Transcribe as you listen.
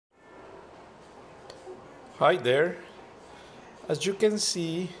Hi there. As you can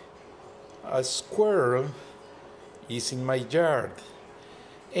see, a squirrel is in my yard,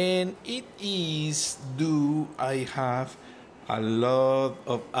 and it is do I have a lot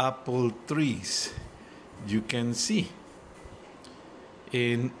of apple trees. You can see,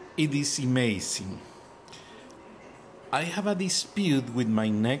 and it is amazing. I have a dispute with my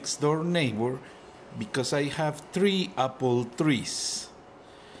next door neighbor because I have 3 apple trees.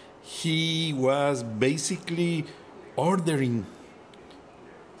 He was basically ordering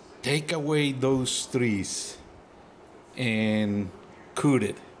take away those trees and cut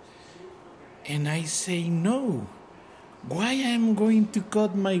it. And I say no. Why am going to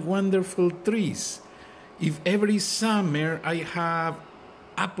cut my wonderful trees? If every summer I have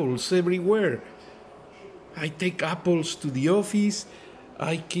apples everywhere. I take apples to the office.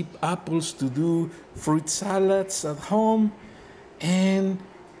 I keep apples to do fruit salads at home. And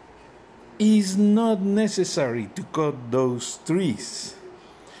it's not necessary to cut those trees.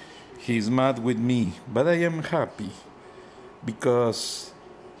 He's mad with me, but I am happy because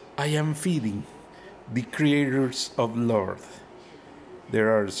I am feeding the creators of Lord.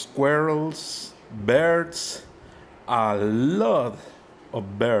 There are squirrels, birds, a lot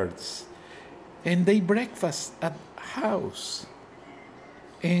of birds, and they breakfast at house,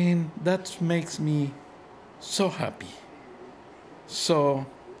 and that makes me so happy. So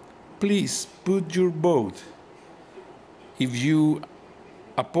please put your vote if you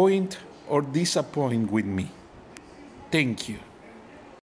appoint or disappoint with me. Thank you.